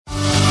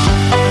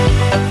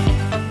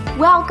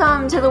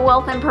to the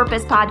Wealth and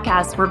Purpose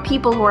podcast, where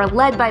people who are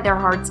led by their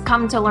hearts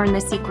come to learn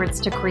the secrets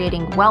to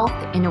creating wealth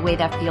in a way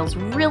that feels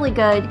really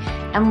good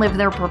and live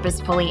their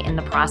purpose fully in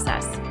the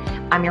process.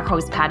 I'm your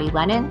host, Patty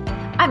Lennon.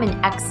 I'm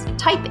an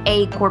ex-type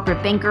A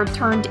corporate banker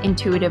turned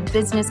intuitive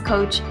business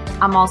coach.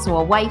 I'm also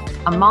a wife,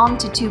 a mom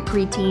to 2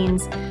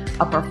 preteens,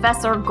 a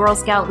professor, Girl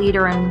Scout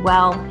leader, and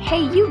well,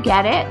 hey, you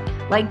get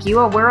it. Like you,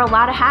 I wear a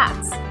lot of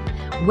hats.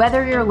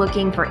 Whether you're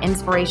looking for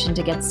inspiration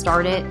to get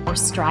started or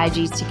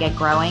strategies to get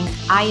growing,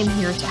 I am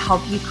here to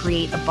help you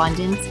create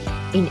abundance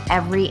in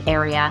every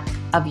area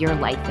of your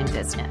life and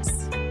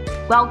business.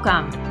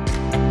 Welcome.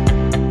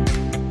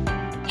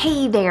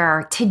 Hey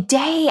there.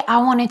 Today, I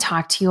want to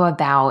talk to you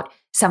about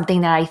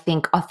something that I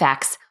think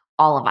affects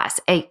all of us.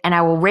 And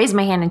I will raise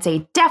my hand and say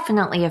it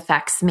definitely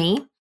affects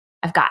me.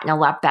 I've gotten a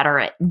lot better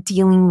at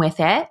dealing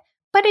with it,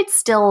 but it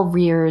still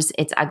rears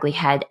its ugly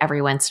head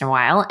every once in a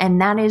while, and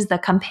that is the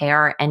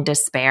compare and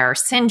despair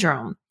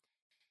syndrome.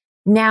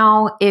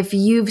 Now, if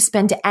you've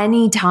spent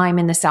any time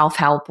in the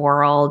self-help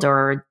world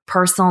or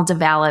personal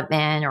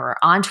development or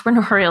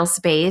entrepreneurial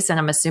space, and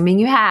I'm assuming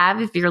you have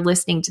if you're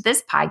listening to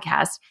this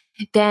podcast,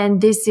 then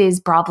this is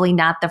probably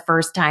not the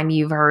first time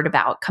you've heard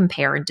about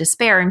compare and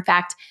despair. In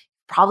fact,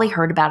 you've probably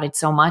heard about it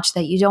so much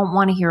that you don't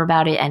want to hear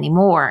about it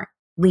anymore.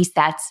 At least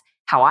that's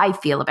how I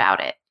feel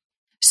about it.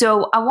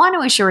 So I want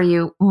to assure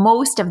you,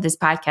 most of this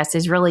podcast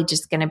is really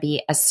just going to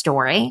be a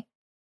story.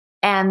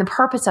 And the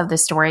purpose of the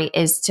story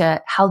is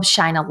to help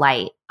shine a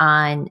light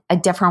on a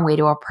different way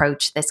to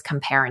approach this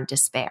compare and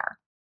despair.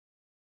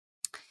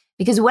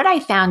 Because what I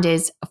found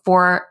is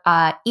for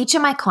each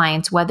of my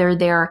clients, whether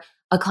they're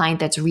a client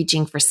that's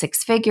reaching for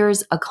 6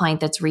 figures, a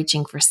client that's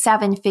reaching for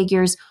 7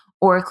 figures,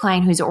 or a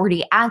client who's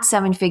already at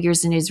 7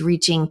 figures and is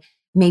reaching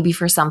maybe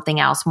for something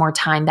else, more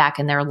time back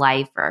in their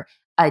life or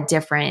a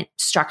different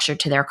structure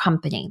to their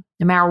company.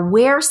 No matter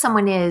where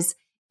someone is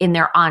in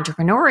their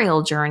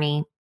entrepreneurial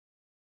journey,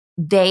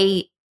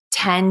 they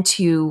tend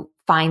to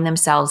find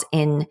themselves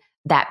in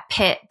that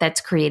pit that's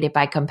created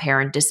by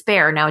compare and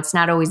despair. Now, it's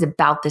not always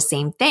about the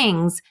same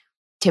things.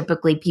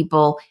 Typically,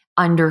 people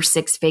under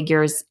 6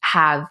 figures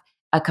have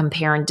a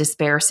compare and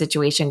despair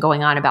situation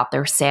going on about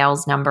their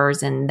sales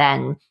numbers, and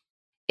then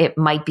it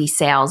might be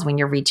sales when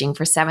you're reaching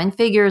for 7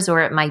 figures,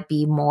 or it might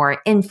be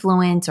more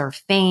influence or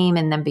fame.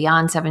 And then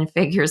beyond 7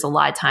 figures, a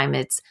lot of time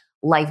it's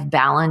life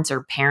balance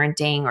or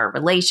parenting or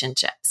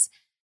relationships.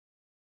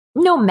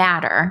 No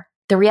matter,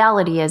 the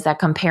reality is that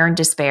compare and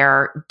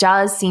despair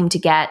does seem to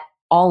get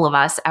all of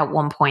us at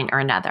one point or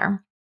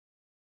another.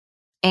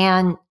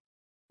 And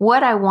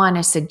what I want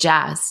to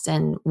suggest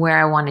and where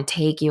I want to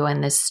take you in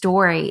this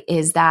story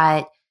is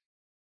that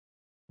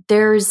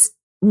there's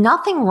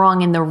nothing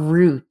wrong in the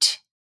root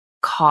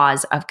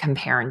cause of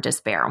compare and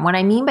despair. And what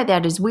I mean by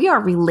that is we are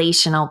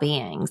relational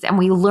beings and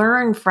we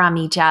learn from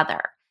each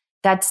other.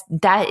 That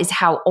is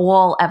how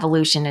all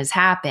evolution has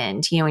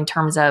happened, in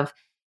terms of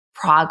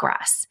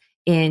progress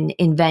in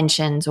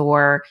inventions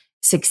or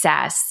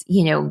success,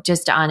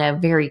 just on a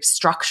very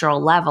structural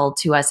level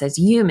to us as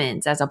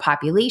humans, as a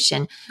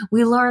population.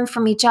 We learn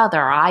from each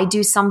other. I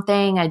do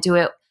something, I do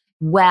it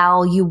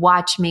well, you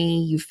watch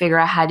me, you figure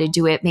out how to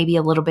do it maybe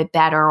a little bit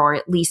better, or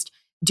at least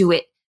do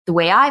it the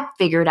way I've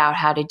figured out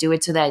how to do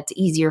it so that it's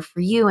easier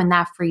for you. And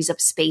that frees up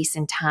space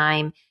and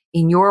time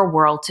in your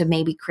world to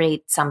maybe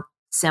create some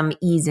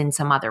ease in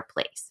some other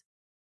place.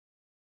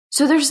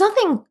 So there's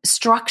nothing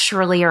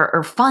structurally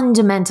or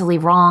fundamentally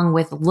wrong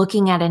with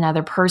looking at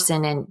another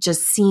person and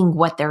just seeing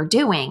what they're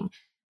doing.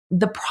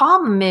 The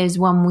problem is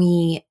when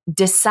we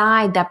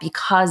decide that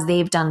because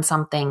they've done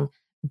something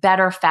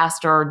better,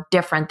 faster, or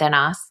different than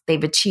us,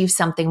 they've achieved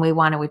something we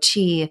want to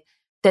achieve,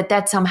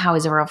 that somehow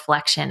is a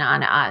reflection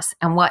on us.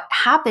 And what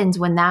happens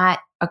when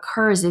that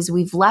occurs is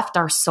we've left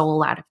our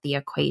soul out of the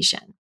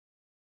equation.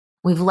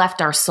 We've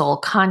left our soul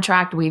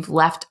contract. We've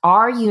left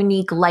our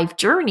unique life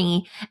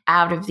journey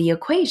out of the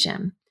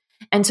equation.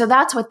 And so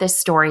that's what this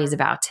story is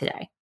about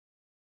today.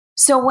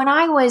 So when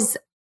I was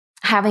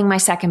having my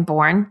second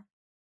born,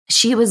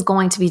 she was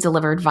going to be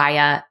delivered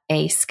via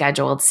a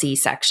scheduled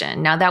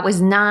C-section. Now, that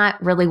was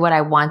not really what I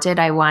wanted.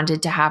 I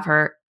wanted to have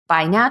her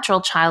by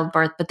natural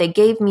childbirth, but they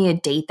gave me a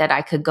date that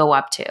I could go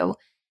up to.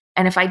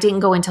 And if I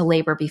didn't go into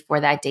labor before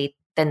that date,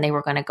 then they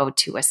were going to go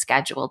to a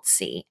scheduled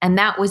C. And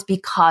that was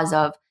because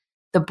of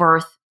the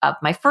birth of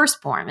my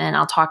firstborn. And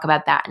I'll talk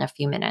about that in a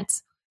few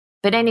minutes.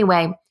 But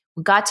anyway,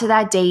 we got to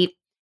that date.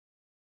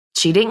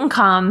 She didn't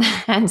come.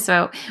 And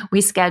so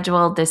we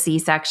scheduled the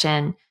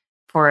C-section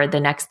for the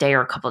next day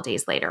or a couple of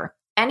days later.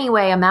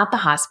 Anyway, I'm at the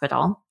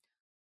hospital.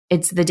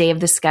 It's the day of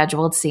the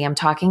scheduled C. I'm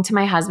talking to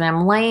my husband.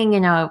 I'm laying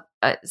in a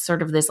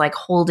sort of this like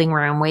holding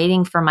room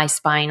waiting for my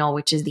spinal,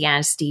 which is the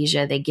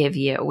anesthesia they give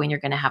you when you're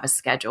going to have a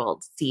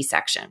scheduled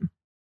C-section.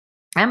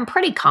 I'm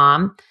pretty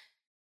calm.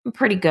 I'm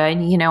pretty good.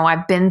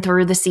 I've been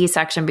through the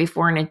C-section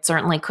before, and it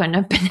certainly couldn't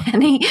have been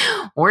any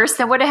worse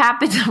than what had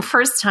happened the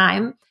first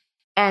time.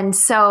 And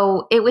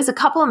so it was a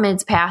couple of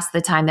minutes past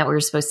the time that we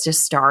were supposed to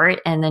start.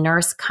 And the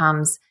nurse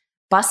comes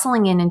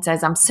bustling in and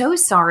says, "I'm so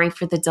sorry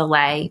for the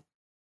delay.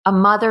 A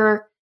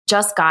mother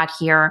just got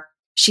here.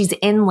 She's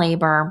in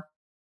labor.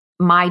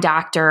 my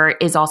doctor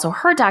is also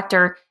her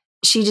doctor.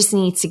 She just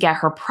needs to get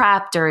her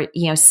prepped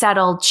or,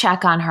 settled,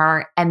 check on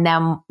her, and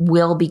then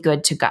we'll be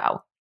good to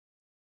go.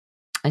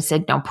 I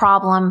said, no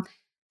problem.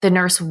 The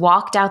nurse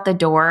walked out the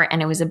door,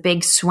 and it was a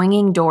big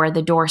swinging door.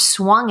 The door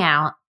swung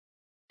out.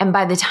 And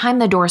by the time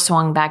the door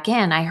swung back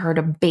in, I heard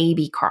a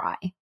baby cry.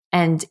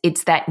 And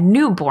it's that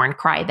newborn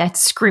cry, that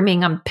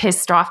screaming, I'm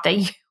pissed off that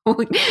you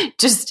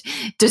just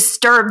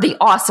disturbed the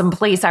awesome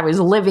place I was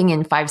living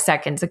in 5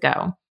 seconds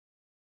ago.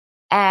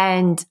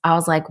 And I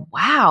was like,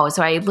 wow.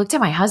 So I looked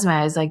at my husband.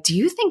 I was like, do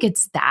you think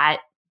it's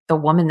the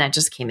woman that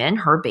just came in,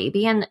 her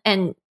baby?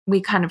 And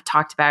we kind of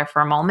talked about it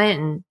for a moment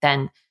and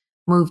then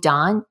moved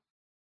on.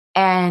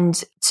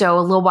 And so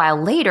a little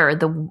while later,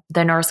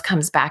 the nurse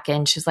comes back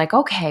in. She's like,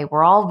 okay,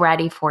 we're all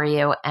ready for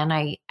you. And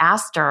I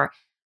asked her,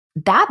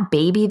 that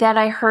baby that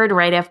I heard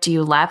right after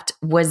you left,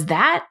 was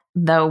that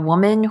the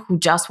woman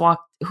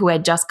who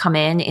had just come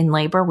in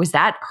labor? Was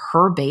that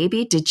her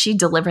baby? Did she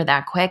deliver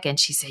that quick? And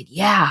she said,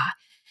 yeah.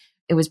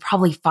 It was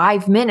probably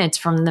 5 minutes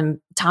from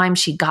the time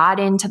she got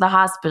into the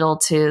hospital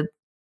to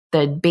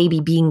the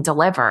baby being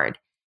delivered.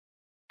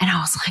 And I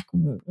was like,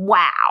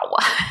 wow.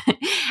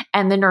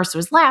 And the nurse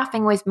was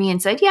laughing with me and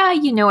said, yeah,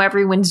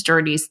 everyone's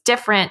journey is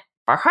different.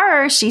 For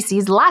her, she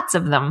sees lots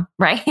of them,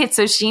 right?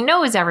 So she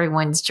knows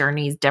everyone's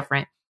journey is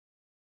different.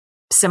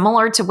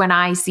 Similar to when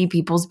I see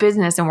people's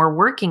business and we're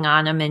working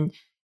on them and,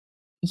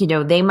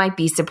 they might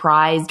be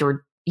surprised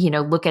or,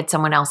 look at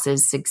someone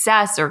else's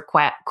success or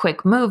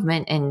quick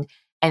movement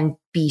and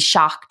be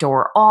shocked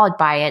or awed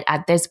by it.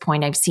 At this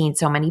point, I've seen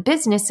so many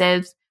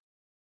businesses.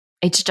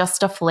 It's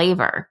just a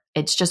flavor.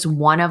 It's just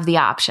one of the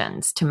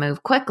options to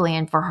move quickly.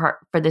 And for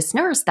this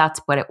nurse, that's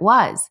what it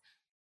was.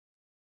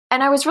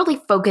 And I was really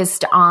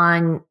focused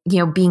on,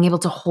 being able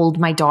to hold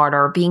my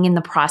daughter, being in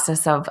the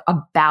process of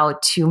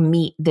about to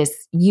meet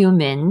this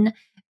human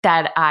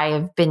that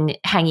I've been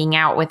hanging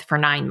out with for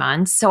 9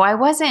 months. So I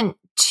wasn't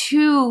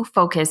too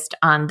focused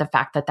on the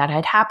fact that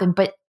had happened.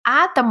 But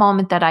at the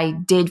moment that I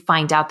did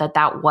find out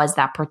that was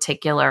that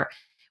particular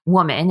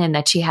woman and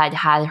that she had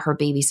her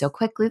baby so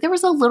quickly, there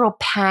was a little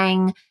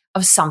pang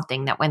of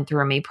something that went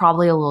through me,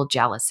 probably a little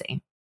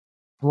jealousy.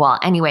 Well,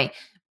 anyway,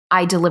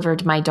 I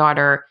delivered my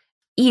daughter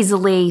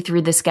easily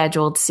through the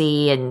scheduled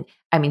C. And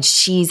I mean,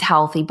 she's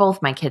healthy.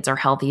 Both my kids are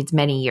healthy. It's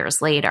many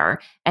years later.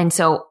 And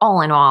so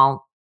all in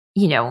all,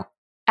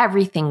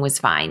 everything was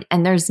fine.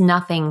 And there's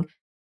nothing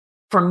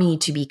for me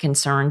to be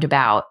concerned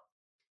about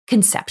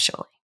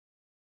conceptually.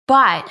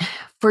 But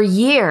for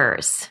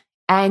years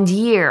and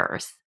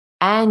years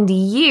and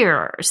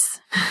years,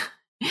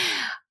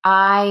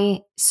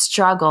 I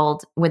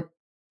struggled with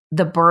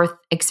the birth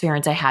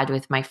experience I had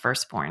with my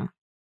firstborn.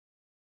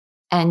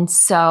 And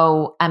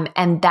so,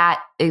 and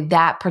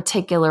that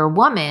particular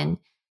woman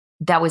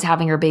that was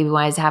having her baby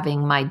when I was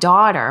having my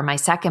daughter, my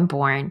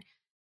secondborn,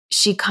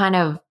 she kind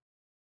of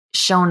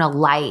shone a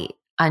light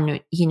on,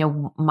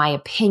 my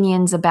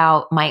opinions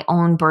about my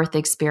own birth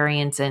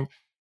experience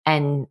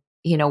and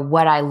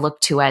what I look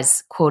to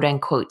as quote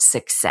unquote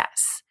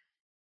success.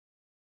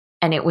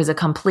 And it was a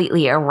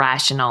completely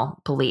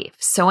irrational belief.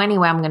 So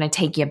anyway, I'm going to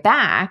take you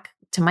back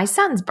to my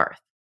son's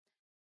birth.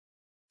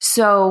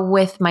 So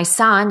with my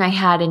son, I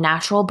had a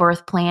natural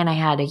birth plan. I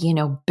had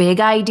big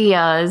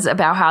ideas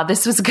about how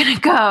this was going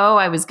to go.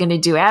 I was going to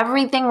do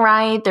everything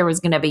right. There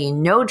was going to be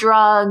no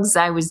drugs.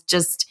 I was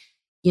just,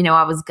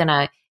 I was going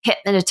to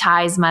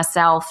hypnotize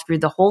myself through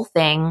the whole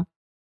thing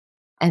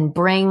and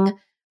bring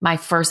my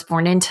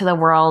firstborn into the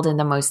world in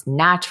the most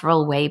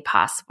natural way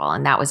possible.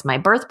 And that was my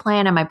birth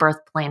plan. And my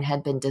birth plan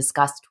had been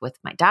discussed with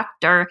my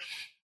doctor.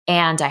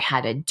 And I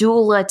had a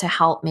doula to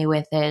help me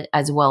with it,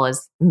 as well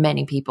as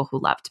many people who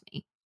loved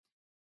me.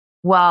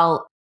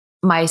 Well,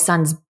 my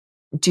son's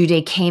due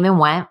date came and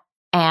went,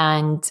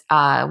 and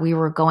we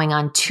were going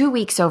on 2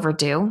 weeks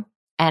overdue.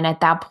 And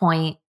at that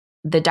point,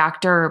 the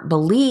doctor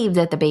believed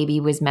that the baby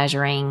was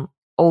measuring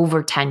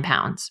over 10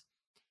 pounds.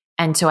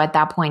 And so at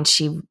that point,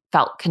 she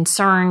felt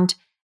concerned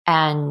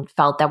and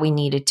felt that we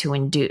needed to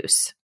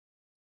induce.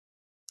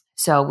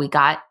 So we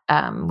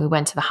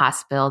went to the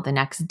hospital the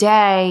next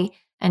day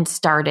and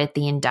started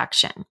the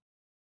induction.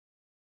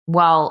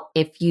 Well,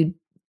 if you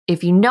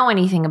know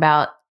anything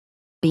about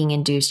being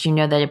induced, you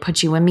know that it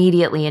puts you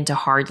immediately into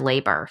hard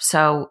labor.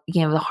 So,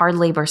 the hard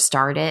labor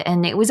started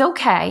and it was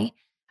okay.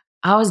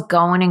 I was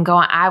going and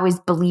going. I was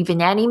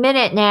believing any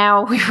minute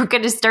now we were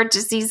going to start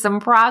to see some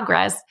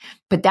progress,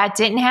 but that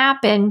didn't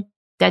happen.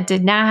 That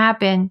did not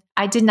happen.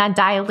 I did not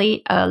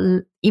dilate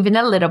even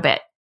a little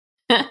bit.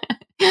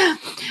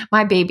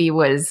 My baby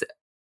was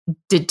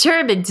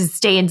determined to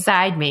stay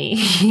inside me.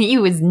 He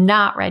was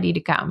not ready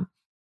to come.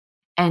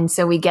 And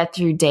so we get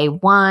through day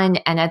 1.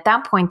 And at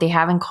that point, they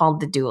haven't called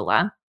the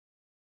doula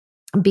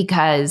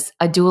because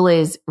a doula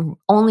is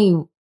only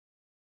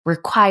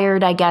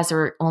required, I guess,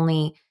 or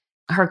only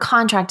her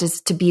contract is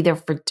to be there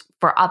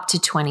for up to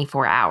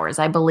 24 hours.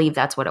 I believe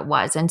that's what it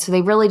was. And so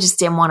they really just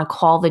didn't want to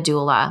call the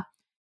doula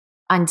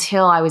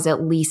until I was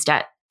at least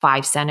at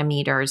 5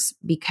 centimeters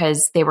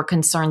because they were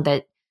concerned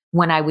that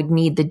when I would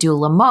need the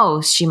doula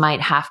most, she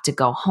might have to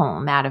go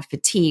home out of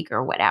fatigue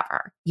or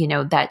whatever.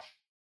 That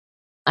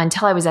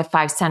until I was at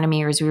 5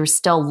 centimeters, we were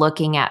still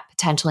looking at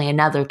potentially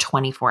another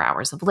 24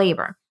 hours of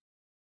labor.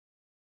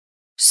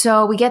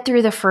 So we get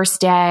through the first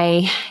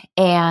day,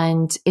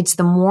 and it's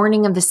the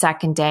morning of the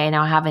second day.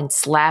 Now I haven't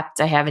slept,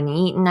 I haven't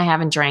eaten, I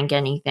haven't drank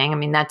anything. I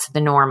mean, that's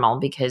the normal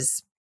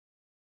because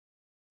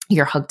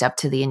you're hooked up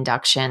to the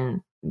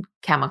induction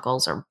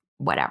chemicals or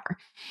whatever.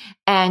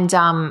 And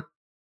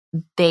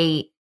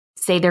they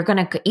say they're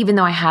going to, even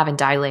though I haven't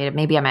dilated,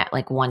 maybe I'm at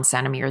like 1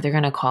 centimeter, they're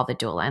going to call the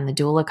doula, and the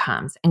doula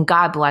comes, and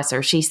God bless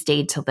her, she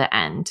stayed till the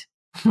end,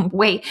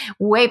 way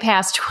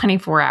past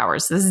 24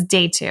 hours. This is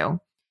day 2.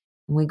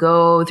 We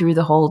go through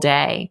the whole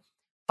day.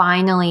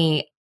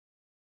 Finally,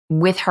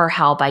 with her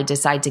help, I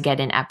decide to get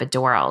an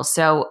epidural.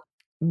 So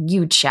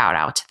huge shout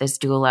out to this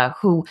doula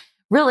who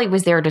really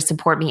was there to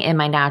support me in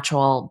my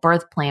natural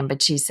birth plan.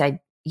 But she said,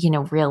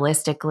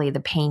 realistically, the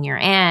pain you're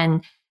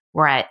in,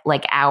 we're at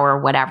like hour,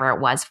 whatever it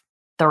was,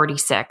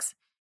 36.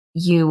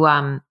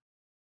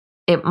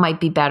 It might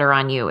be better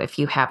on you if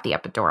you have the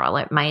epidural.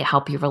 It might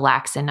help you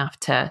relax enough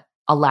to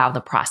allow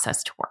the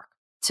process to work.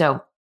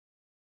 So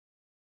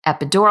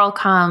epidural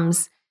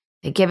comes,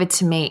 they give it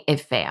to me,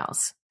 it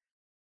fails.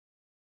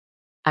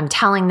 I'm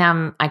telling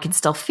them I can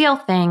still feel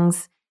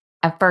things.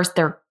 At first,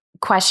 they're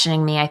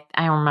questioning me. I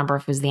don't remember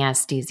if it was the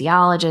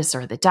anesthesiologist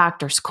or the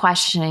doctors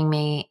questioning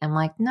me. I'm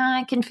like, nah,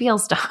 I can feel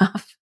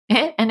stuff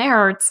and it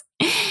hurts.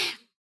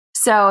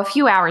 So a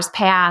few hours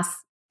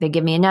pass. They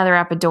give me another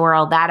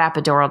epidural. That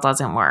epidural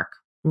doesn't work.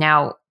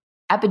 Now,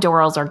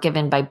 epidurals are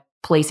given by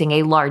placing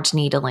a large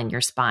needle in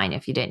your spine,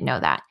 if you didn't know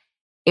that.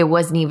 It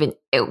wasn't even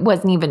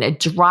a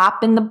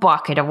drop in the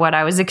bucket of what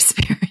I was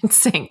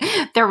experiencing.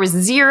 There was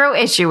zero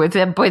issue with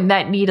them putting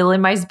that needle in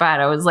my spine.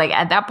 I was like,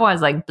 at that point, I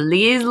was like,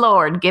 please,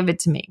 Lord, give it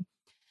to me.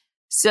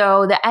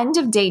 So the end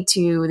of day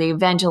 2, they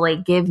eventually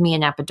give me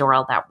an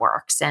epidural that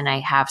works, and I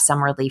have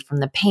some relief from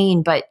the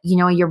pain. But,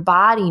 your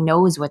body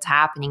knows what's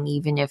happening,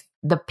 even if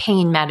the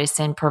pain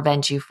medicine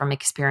prevents you from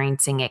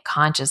experiencing it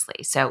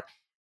consciously. So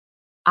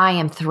I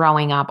am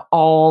throwing up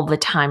all the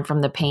time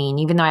from the pain,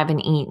 even though I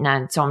haven't eaten.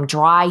 And so I'm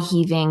dry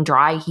heaving.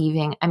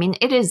 I mean,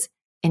 it is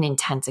an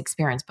intense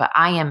experience, but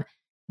I am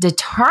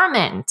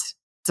determined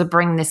to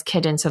bring this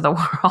kid into the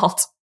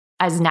world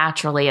as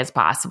naturally as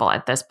possible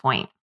at this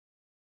point.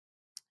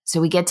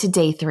 So we get to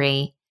day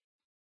 3,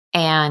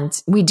 and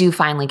we do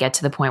finally get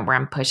to the point where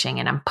I'm pushing,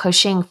 and I'm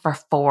pushing for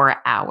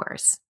 4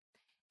 hours.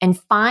 And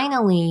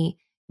finally,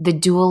 the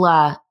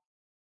doula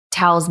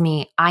tells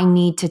me I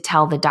need to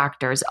tell the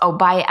doctors,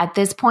 at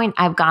this point,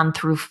 I've gone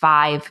through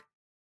 5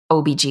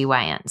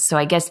 OBGYNs. So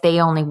I guess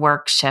they only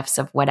work shifts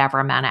of whatever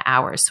amount of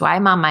hours. So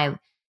I'm on my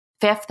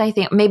 5th, I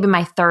think, maybe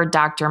my 3rd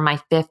doctor, my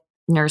 5th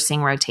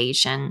nursing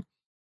rotation.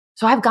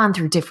 So I've gone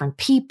through different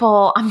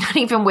people. I'm not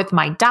even with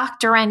my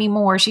doctor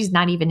anymore. She's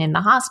not even in the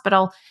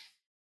hospital.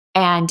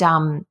 And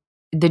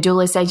the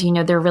doula says,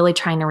 they're really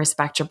trying to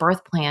respect your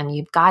birth plan.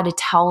 You've got to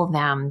tell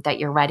them that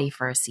you're ready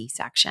for a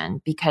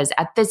C-section, because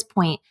at this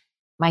point,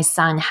 my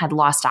son had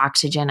lost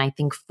oxygen, I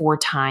think 4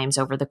 times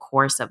over the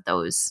course of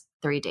those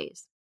 3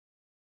 days.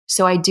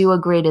 So I do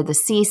agree to the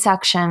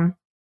C-section.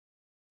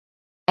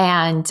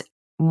 And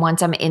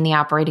once I'm in the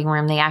operating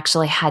room, they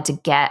actually had to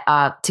get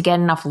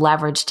enough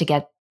leverage to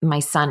get my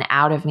son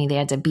out of me. They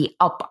had to be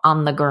up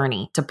on the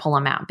gurney to pull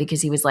him out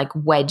because he was like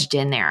wedged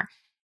in there.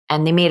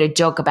 And they made a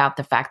joke about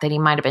the fact that he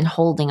might have been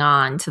holding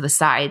on to the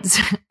sides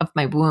of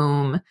my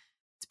womb.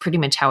 It's pretty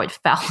much how it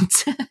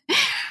felt.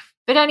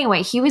 But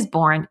anyway, he was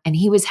born, and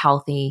he was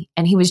healthy,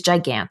 and he was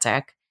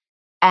gigantic.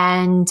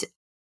 And,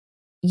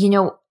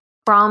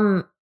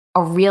 from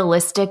a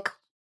realistic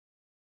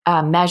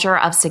measure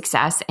of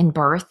success in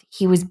birth,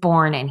 he was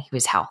born and he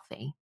was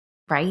healthy,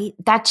 right?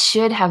 That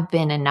should have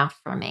been enough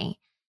for me.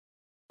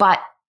 But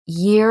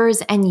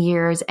years and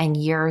years and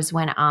years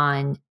went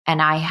on,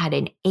 and I had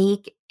an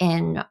ache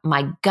in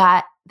my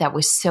gut that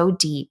was so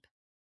deep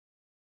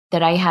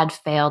that I had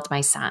failed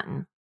my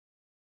son.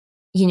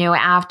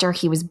 After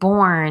he was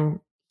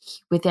born,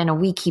 within a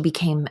week, he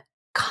became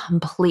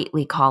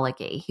completely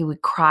colicky. He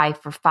would cry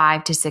for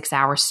 5 to 6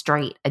 hours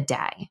straight a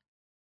day.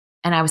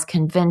 And I was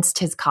convinced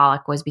his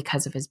colic was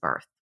because of his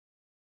birth.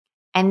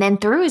 And then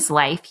through his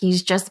life,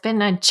 he's just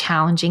been a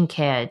challenging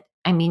kid.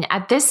 I mean,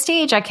 at this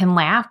stage, I can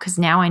laugh because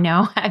now I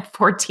know at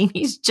 14,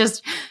 he's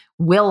just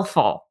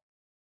willful.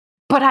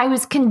 But I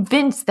was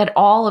convinced that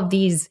all of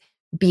these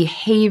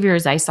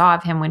behaviors I saw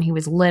of him when he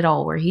was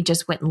little, where he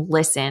just wouldn't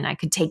listen, I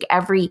could take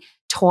every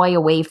toy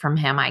away from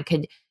him, I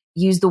could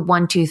use the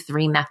 1, 2,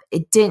 3 method.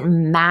 It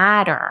didn't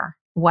matter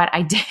what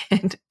I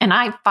did. And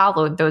I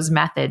followed those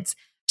methods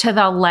to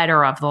the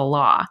letter of the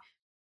law.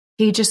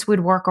 He just would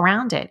work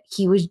around it.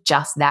 He was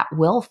just that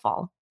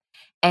willful.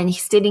 And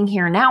he's sitting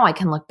here now, I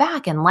can look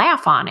back and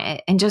laugh on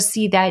it and just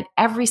see that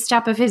every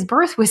step of his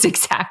birth was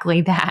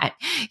exactly that.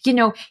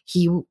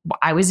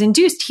 I was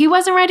induced. He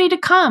wasn't ready to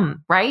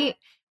come, right?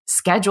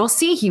 Schedule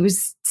C, he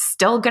was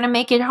still going to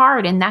make it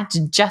hard. And that's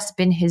just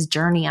been his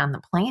journey on the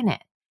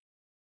planet.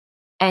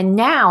 And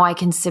now I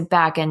can sit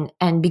back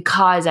and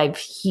because I've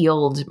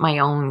healed my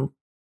own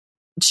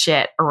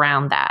shit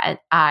around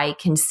that, I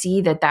can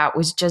see that that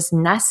was just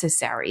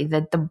necessary,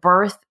 that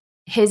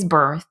his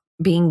birth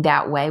being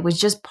that way was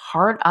just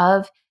part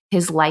of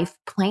his life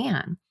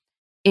plan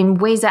in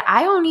ways that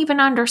I don't even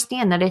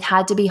understand, that it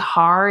had to be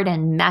hard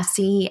and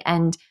messy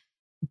and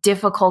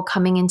difficult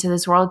coming into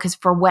this world, because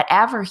for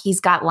whatever he's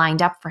got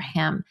lined up for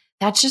him,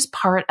 that's just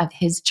part of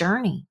his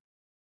journey.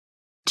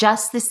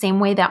 Just the same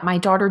way that my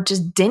daughter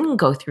just didn't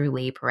go through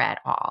labor at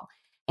all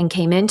and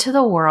came into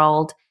the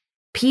world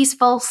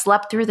peaceful,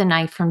 slept through the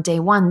night from day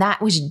one.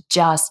 That was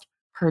just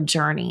her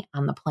journey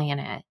on the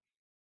planet.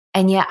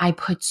 And yet I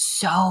put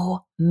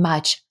so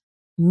much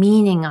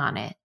meaning on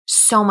it,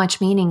 so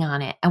much meaning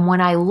on it. And when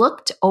I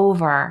looked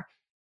over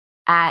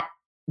at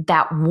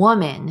that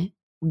woman,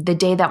 the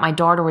day that my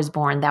daughter was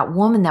born, that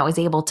woman that was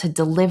able to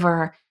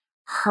deliver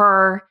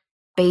her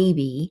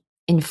baby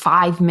in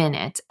 5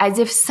 minutes, as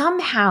if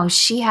somehow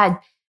she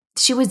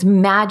was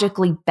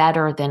magically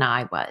better than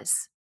I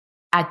was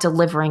at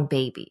delivering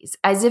babies,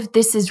 as if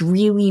this is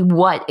really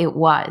what it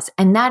was.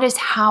 And that is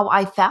how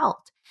I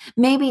felt.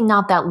 Maybe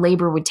not that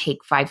labor would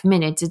take 5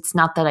 minutes. It's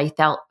not that I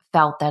felt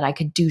that I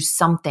could do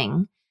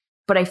something,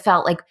 but I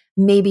felt like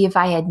maybe if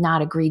I had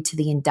not agreed to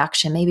the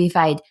induction, maybe if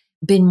I had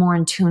been more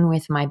in tune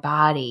with my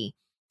body,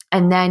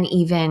 and then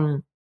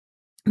even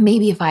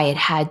maybe if I had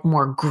had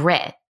more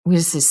grit.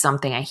 This is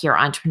something I hear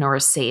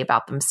entrepreneurs say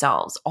about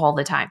themselves all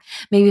the time.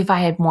 Maybe if I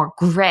had more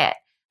grit,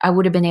 I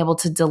would have been able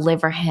to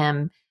deliver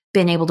him,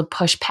 been able to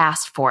push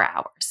past 4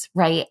 hours,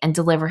 right? And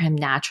deliver him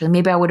naturally.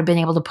 Maybe I would have been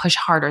able to push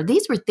harder.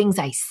 These were things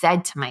I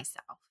said to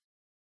myself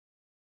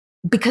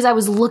because I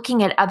was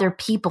looking at other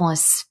people,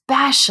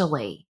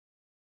 especially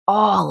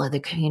all of the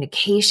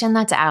communication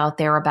that's out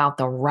there about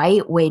the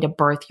right way to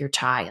birth your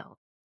child.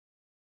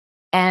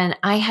 And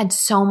I had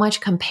so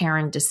much compare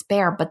and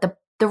despair. But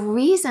the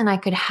reason I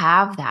could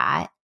have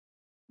that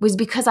was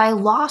because I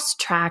lost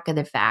track of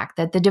the fact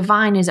that the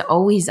divine is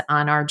always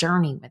on our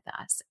journey with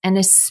us. And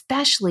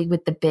especially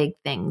with the big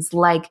things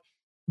like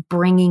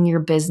bringing your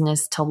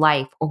business to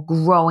life or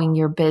growing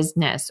your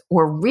business,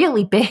 or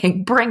really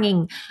big,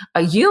 bringing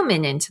a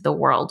human into the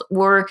world,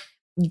 or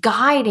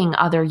guiding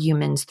other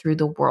humans through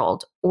the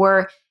world,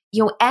 or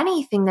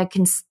anything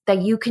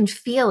that you can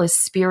feel is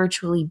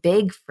spiritually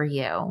big for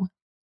you.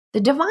 The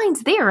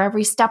divine's there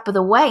every step of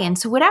the way. And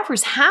so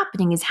whatever's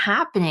happening is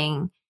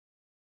happening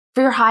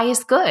for your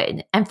highest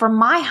good and for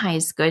my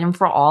highest good and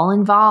for all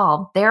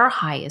involved, their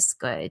highest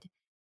good.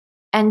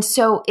 And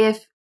so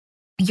if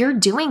you're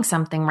doing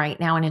something right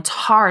now and it's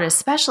hard,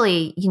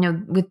 especially,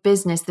 with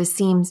business, this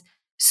seems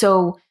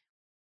so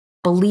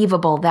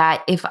believable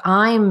that if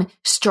I'm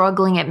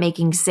struggling at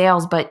making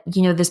sales, but,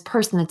 this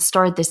person that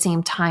started at the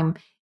same time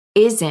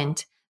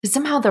isn't, but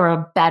somehow they're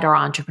a better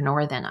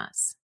entrepreneur than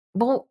us.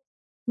 Well,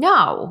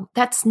 no,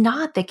 that's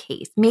not the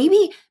case.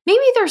 Maybe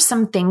there's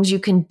some things you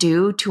can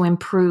do to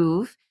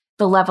improve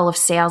the level of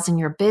sales in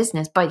your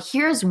business, but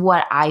here's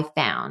what I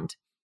found.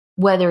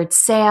 Whether it's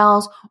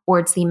sales, or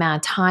it's the amount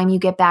of time you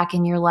get back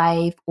in your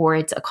life, or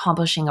it's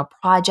accomplishing a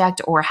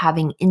project, or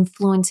having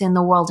influence in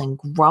the world and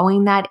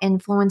growing that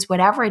influence,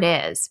 whatever it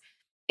is,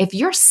 if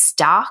you're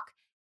stuck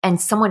and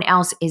someone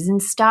else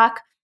isn't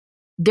stuck,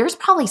 there's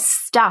probably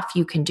stuff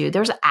you can do.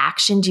 There's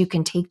actions you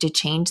can take to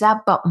change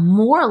that, but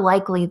more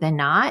likely than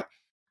not,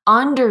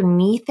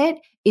 underneath it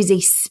is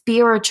a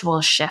spiritual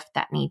shift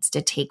that needs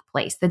to take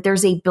place, that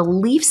there's a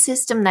belief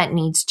system that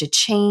needs to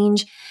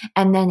change,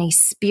 and then a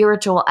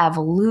spiritual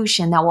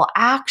evolution that will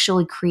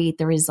actually create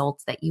the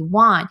results that you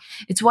want.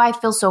 It's why I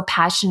feel so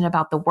passionate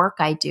about the work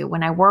I do.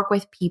 When I work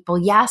with people,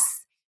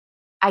 yes,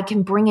 I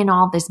can bring in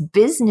all this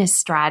business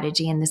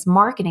strategy and this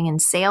marketing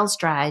and sales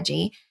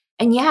strategy.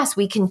 And yes,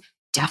 we can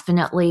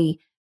definitely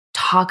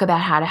talk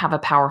about how to have a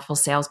powerful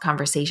sales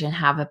conversation,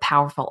 have a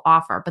powerful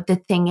offer. But the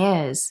thing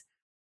is,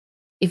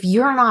 if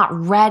you're not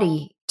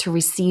ready to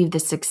receive the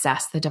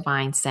success the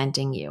divine's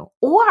sending you,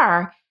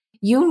 or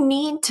you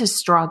need to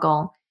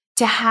struggle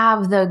to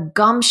have the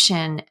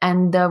gumption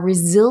and the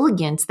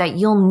resilience that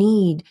you'll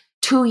need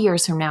 2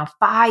 years from now,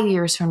 5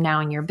 years from now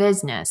in your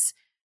business,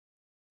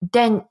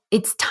 then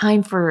it's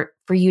time for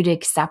you to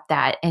accept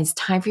that. And it's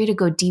time for you to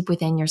go deep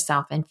within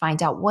yourself and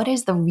find out, what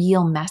is the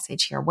real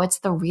message here? What's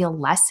the real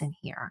lesson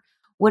here?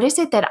 What is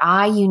it that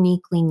I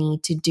uniquely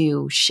need to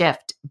do,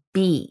 shift,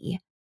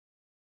 be,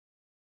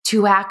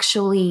 to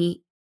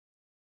actually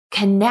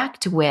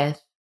connect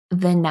with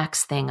the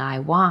next thing I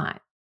want?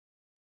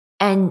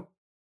 And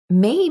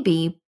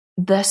maybe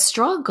the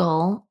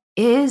struggle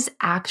is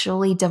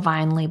actually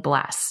divinely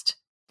blessed.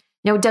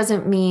 Now, it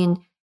doesn't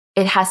mean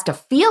it has to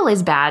feel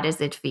as bad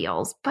as it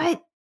feels,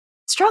 but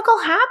struggle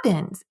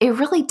happens. It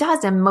really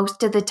does. And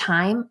most of the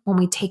time, when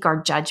we take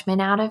our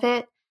judgment out of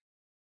it,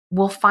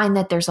 we'll find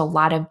that there's a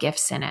lot of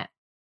gifts in it.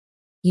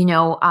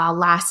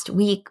 Last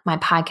week, my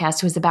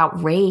podcast was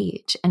about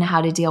rage and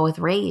how to deal with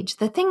rage.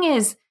 The thing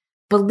is,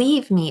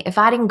 believe me, if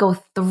I didn't go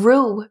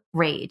through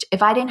rage,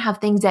 if I didn't have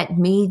things that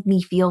made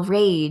me feel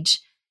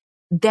rage,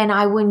 then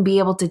I wouldn't be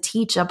able to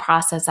teach a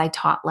process I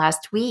taught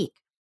last week.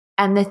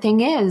 And the thing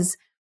is,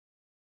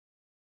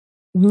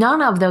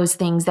 none of those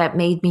things that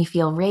made me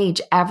feel rage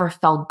ever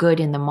felt good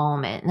in the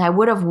moment. And I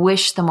would have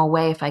wished them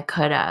away if I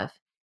could have.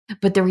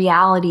 But the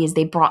reality is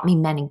they brought me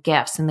many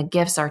gifts, and the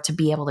gifts are to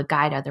be able to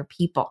guide other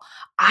people.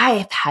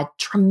 I've had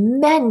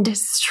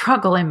tremendous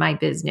struggle in my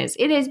business.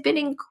 It has been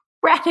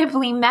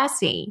incredibly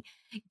messy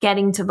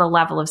getting to the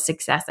level of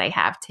success I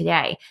have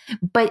today.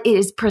 But it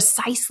is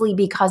precisely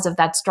because of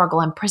that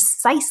struggle and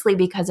precisely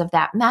because of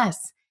that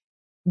mess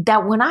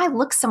that when I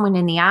look someone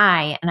in the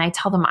eye and I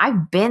tell them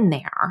I've been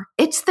there,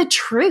 it's the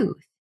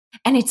truth.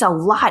 And it's a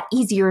lot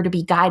easier to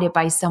be guided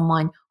by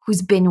someone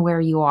who's been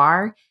where you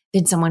are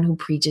than someone who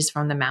preaches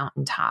from the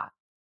mountaintop.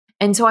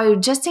 And so I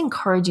would just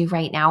encourage you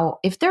right now,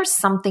 if there's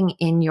something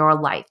in your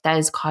life that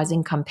is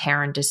causing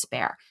compare and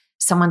despair,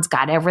 someone's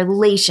got a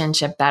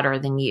relationship better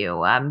than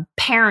you,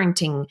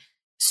 parenting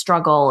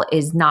struggle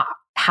is not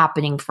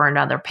happening for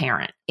another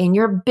parent, in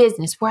your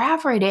business,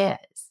 wherever it is,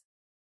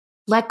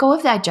 let go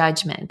of that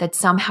judgment that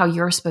somehow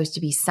you're supposed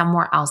to be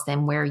somewhere else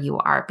than where you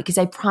are, because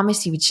I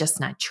promise you it's just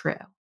not true.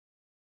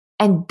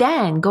 And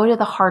then go to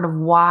the heart of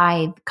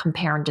why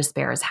compare and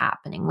despair is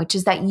happening, which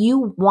is that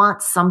you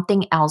want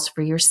something else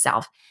for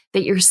yourself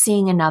that you're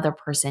seeing another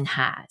person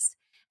has.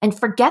 And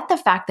forget the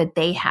fact that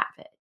they have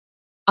it,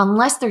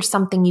 unless there's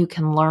something you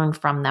can learn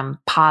from them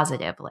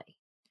positively.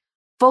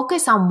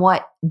 Focus on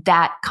what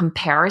that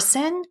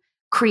comparison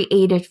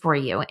created for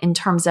you in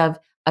terms of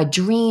a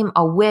dream,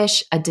 a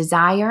wish, a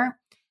desire,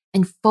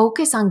 and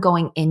focus on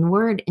going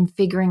inward and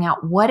figuring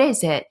out what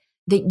is it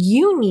that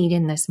you need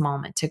in this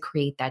moment to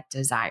create that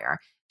desire,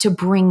 to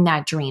bring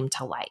that dream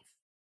to life.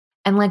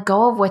 And let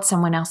go of what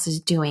someone else is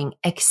doing,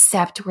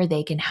 except where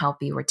they can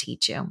help you or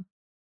teach you.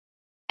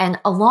 And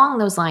along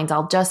those lines,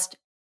 I'll just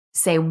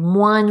say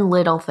one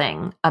little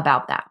thing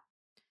about that.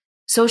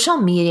 Social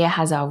media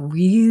has a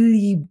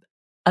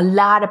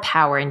lot of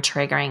power in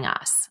triggering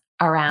us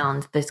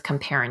around this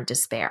compare and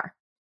despair.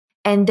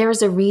 And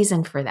there's a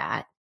reason for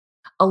that.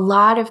 A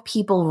lot of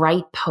people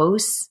write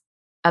posts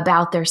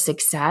about their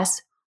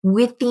success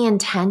with the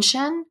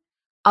intention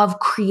of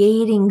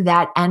creating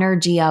that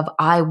energy of,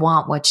 I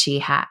want what she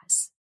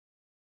has.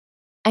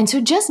 And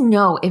so just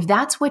know, if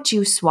that's what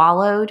you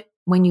swallowed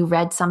when you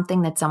read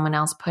something that someone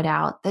else put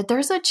out, that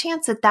there's a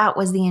chance that that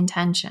was the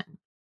intention.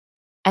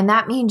 And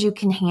that means you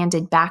can hand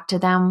it back to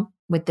them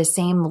with the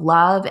same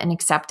love and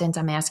acceptance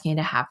I'm asking you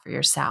to have for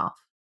yourself.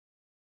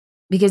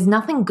 Because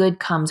nothing good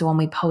comes when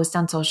we post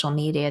on social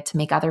media to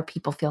make other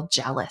people feel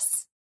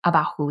jealous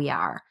about who we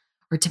are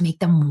or to make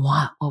them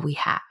want what we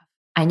have.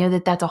 I know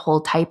that that's a whole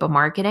type of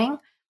marketing,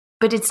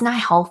 but it's not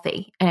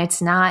healthy and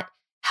it's not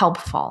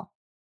helpful.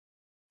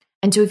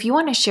 And so if you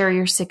want to share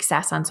your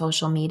success on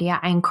social media,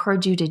 I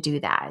encourage you to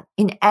do that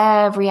in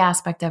every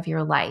aspect of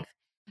your life.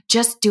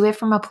 Just do it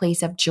from a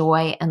place of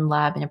joy and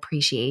love and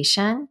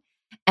appreciation,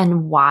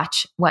 and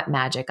watch what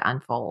magic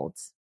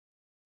unfolds.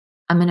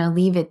 I'm going to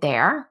leave it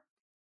there.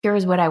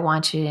 Here's what I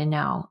want you to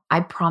know. I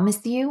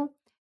promise you,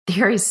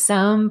 there is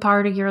some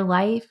part of your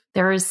life,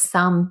 there is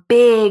some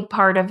big,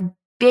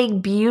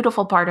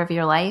 beautiful part of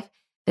your life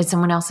that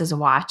someone else is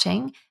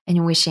watching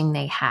and wishing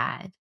they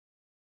had.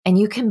 And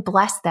you can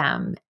bless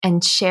them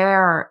and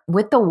share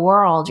with the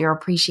world your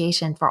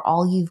appreciation for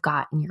all you've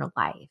got in your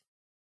life.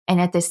 And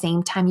at the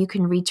same time, you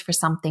can reach for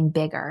something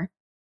bigger.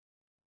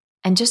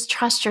 And just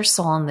trust your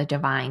soul and the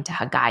divine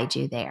to guide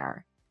you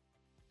there.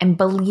 And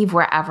believe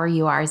wherever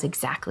you are is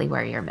exactly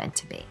where you're meant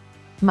to be.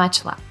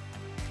 Much love.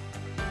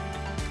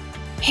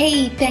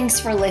 Hey,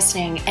 thanks for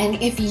listening.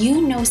 And if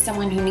you know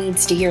someone who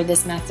needs to hear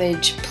this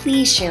message,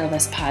 please share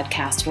this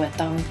podcast with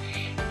them.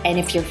 And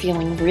if you're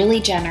feeling really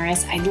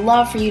generous, I'd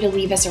love for you to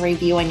leave us a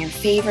review on your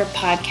favorite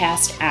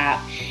podcast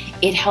app.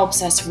 It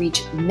helps us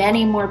reach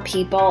many more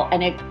people,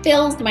 and it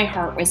fills my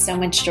heart with so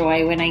much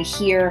joy when I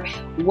hear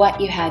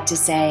what you had to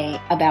say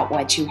about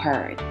what you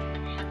heard.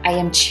 I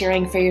am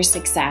cheering for your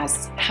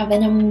success. Have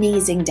an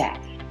amazing day.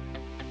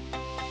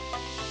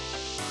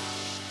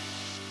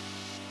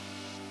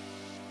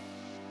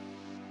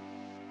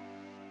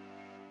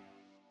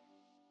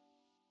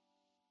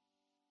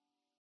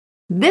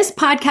 This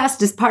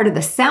podcast is part of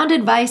the Sound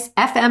Advice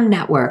FM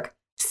network.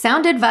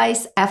 Sound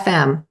Advice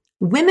FM,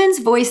 women's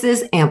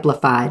voices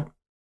amplified.